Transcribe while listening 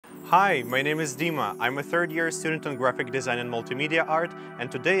Hi, my name is Dima. I'm a third-year student on graphic design and multimedia art,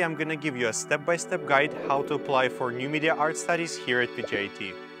 and today I'm gonna give you a step-by-step guide how to apply for new media art studies here at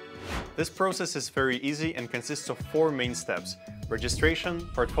PJATK. This process is very easy and consists of 4 main steps: registration,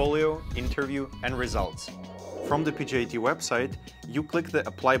 portfolio, interview, and results. From the PJATK website, you click the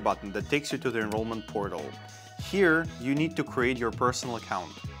Apply button that takes you to the enrollment portal. Here, you need to create your personal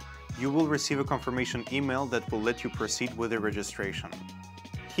account. You will receive a confirmation email that will let you proceed with the registration.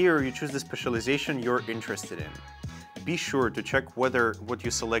 Here, you choose the specialization you're interested in. Be sure to check whether what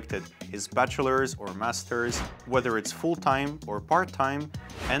you selected is bachelor's or master's, whether it's full-time or part-time,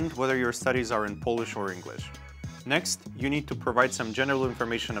 and whether your studies are in Polish or English. Next, you need to provide some general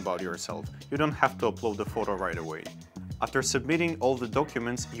information about yourself. You don't have to upload the photo right away. After submitting all the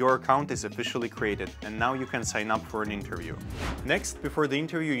documents, your account is officially created, and now you can sign up for an interview. Next, before the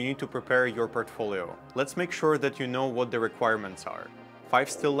interview, you need to prepare your portfolio. Let's make sure that you know what the requirements are. 5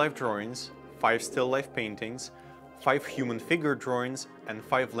 still life drawings, 5 still life paintings, 5 human figure drawings, and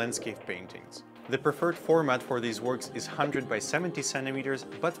 5 landscape paintings. The preferred format for these works is 100 by 70 centimeters,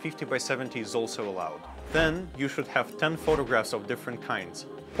 but 50 by 70 is also allowed. Then you should have 10 photographs of different kinds: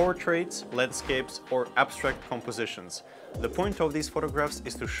 portraits, landscapes, or abstract compositions. The point of these photographs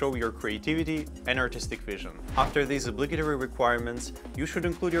is to show your creativity and artistic vision. After these obligatory requirements, you should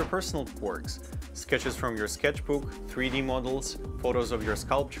include your personal works: sketches from your sketchbook, 3D models, photos of your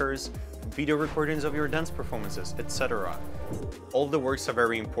sculptures, video recordings of your dance performances, etc. All the works are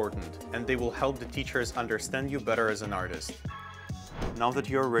very important, and they will help the teachers understand you better as an artist. Now that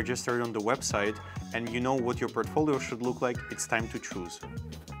you're registered on the website and you know what your portfolio should look like, it's time to choose.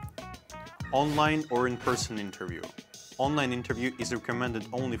 Online or in-person interview. Online interview is recommended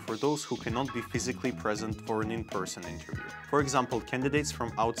only for those who cannot be physically present for an in-person interview. For example, candidates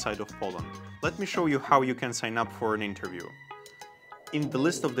from outside of Poland. Let me show you how you can sign up for an interview. In the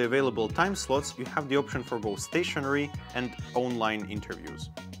list of the available time slots, you have the option for both stationary and online interviews.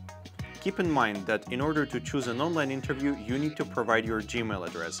 Keep in mind that in order to choose an online interview, you need to provide your Gmail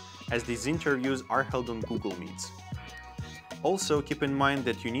address, as these interviews are held on Google Meets. Also, keep in mind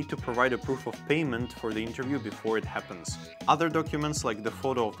that you need to provide a proof of payment for the interview before it happens. Other documents like the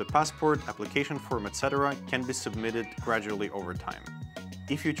photo of the passport, application form, etc. can be submitted gradually over time.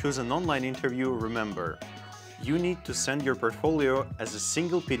 If you choose an online interview, remember, you need to send your portfolio as a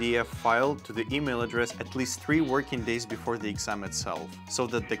single PDF file to the email address at least 3 working days before the exam itself, so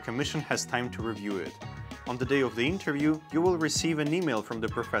that the commission has time to review it. On the day of the interview, you will receive an email from the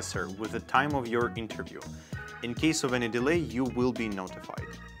professor with the time of your interview. In case of any delay, you will be notified.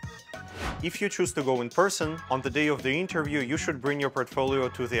 If you choose to go in person, on the day of the interview, you should bring your portfolio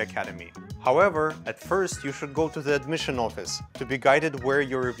to the academy. However, at first, you should go to the admission office to be guided where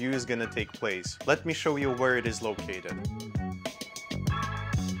your review is gonna take place. Let me show you where it is located.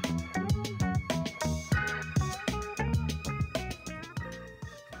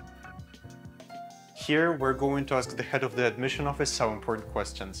 Here, we're going to ask the head of the admission office some important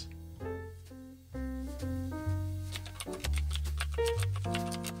questions.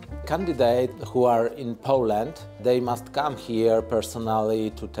 Candidates who are in Poland, they must come here personally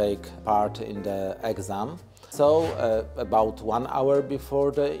to take part in the exam. So about 1 hour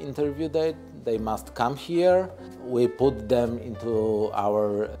before the interview date, they must come here. We put them into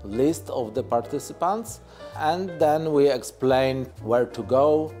our list of the participants, and then we explain where to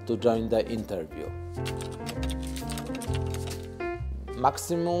go to join the interview.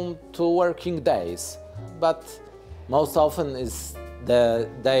 Maximum 2 working days, but most often is the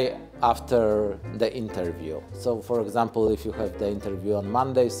day after the interview. So, for example, if you have the interview on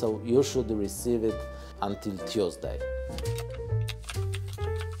Monday, so you should receive it until Tuesday.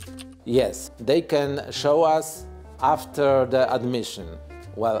 Yes, they can show us after the admission.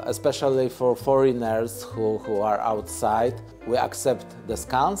 Well, especially for foreigners who are outside, we accept the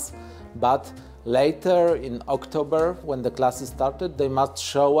scans, but later in October, when the classes started, they must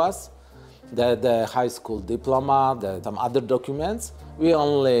show us the high school diploma, some other documents. We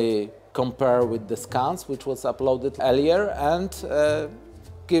only compare with the scans, which was uploaded earlier, and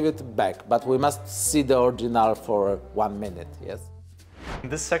give it back. But we must see the original for 1 minute, yes. In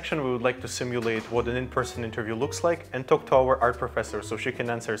this section, we would like to simulate what an in-person interview looks like and talk to our art professor so she can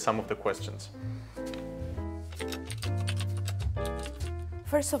answer some of the questions.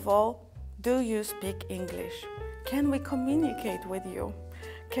 First of all, do you speak English? Can we communicate with you?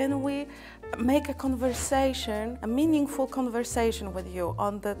 Can we make a conversation, a meaningful conversation with you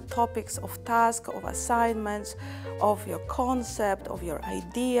on the topics of tasks, of assignments, of your concept, of your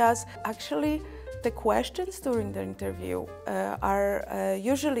ideas? Actually, the questions during the interview are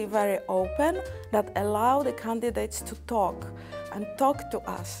usually very open, that allow the candidates to talk and talk to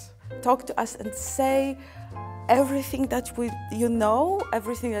us. talk to us and say everything that you know,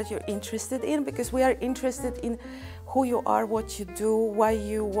 everything that you're interested in, because we are interested in who you are, what you do, why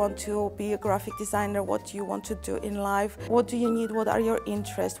you want to be a graphic designer, what you want to do in life, what do you need, what are your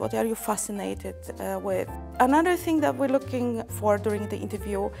interests, what are you fascinated with. Another thing that we're looking for during the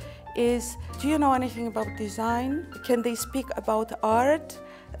interview is, do you know anything about design? Can they speak about art?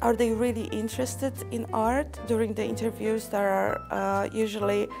 Are they really interested in art? During the interviews, there are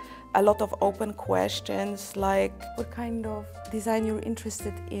usually a lot of open questions like what kind of design you're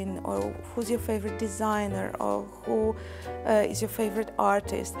interested in, or who's your favorite designer, or who is your favorite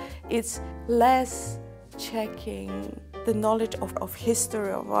artist. It's less checking the knowledge of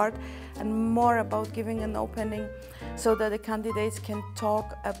history of art and more about giving an opening so that the candidates can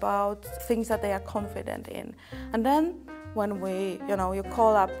talk about things that they are confident in. And then when you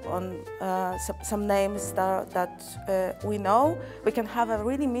call up on some names that we know, we can have a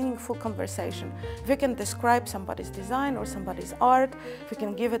really meaningful conversation. If you can describe somebody's design or somebody's art, if you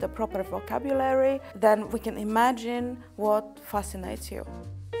can give it a proper vocabulary, then we can imagine what fascinates you.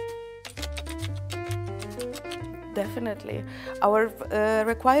 Definitely. Our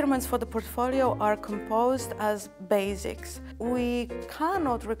requirements for the portfolio are composed as basics. We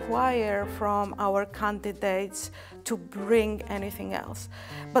cannot require from our candidates to bring anything else,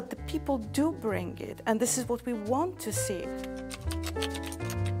 but the people do bring it, and this is what we want to see.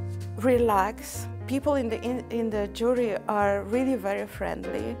 Relax. People in the jury are really very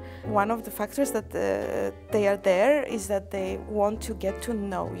friendly. One of the factors that they are there is that they want to get to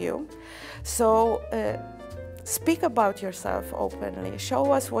know you. So speak about yourself openly.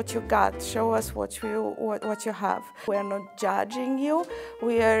 Show us what you got. Show us what you have. We are not judging you.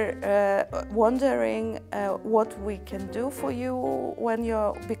 We are wondering what we can do for you when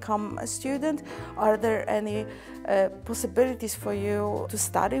you become a student. Are there any possibilities for you to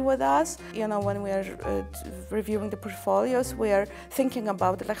study with us? You know, when we are reviewing the portfolios, we are thinking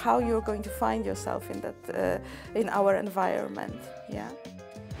about like how you're going to find yourself in our environment. Yeah.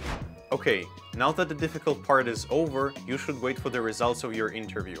 Okay, now that the difficult part is over, you should wait for the results of your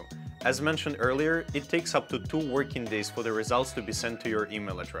interview. As mentioned earlier, it takes up to 2 working days for the results to be sent to your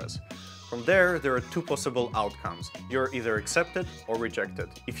email address. From there are 2 possible outcomes. You're either accepted or rejected.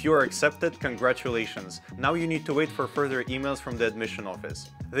 If you are accepted, congratulations. Now you need to wait for further emails from the admission office.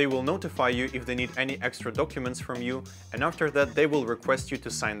 They will notify you if they need any extra documents from you, and after that they will request you to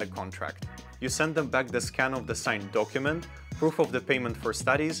sign the contract. You send them back the scan of the signed document, proof of the payment for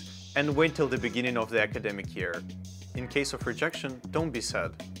studies, and wait till the beginning of the academic year. In case of rejection, don't be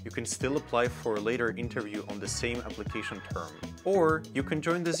sad. You can still apply for a later interview on the same application term. Or you can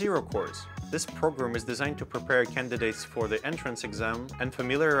join the Zero course. This program is designed to prepare candidates for the entrance exam and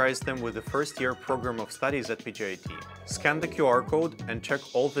familiarize them with the first-year program of studies at PJAT. Scan the QR code and check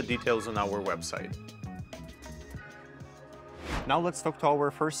all the details on our website. Now let's talk to our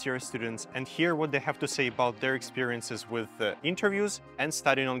first-year students and hear what they have to say about their experiences with interviews and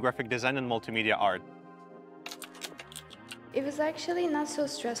studying on graphic design and multimedia art. It was actually not so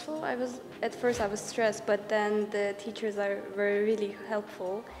stressful. At first I was stressed, but then the teachers were really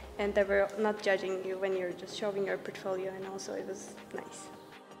helpful and they were not judging you when you're just showing your portfolio, and also it was nice.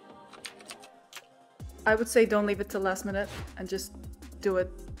 I would say don't leave it till last minute and just do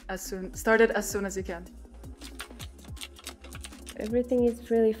it start it as soon as you can. Everything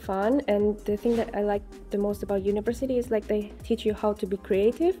is really fun, and the thing that I like the most about university is like they teach you how to be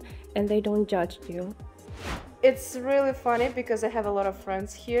creative and they don't judge you. It's really funny because I have a lot of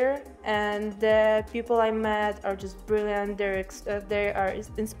friends here, and the people I met are just brilliant. They are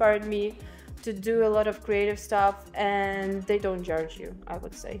inspired me to do a lot of creative stuff, and they don't judge you, I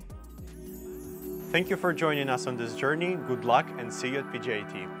would say. Thank you for joining us on this journey. Good luck and see you at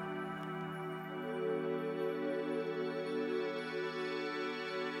PJAT.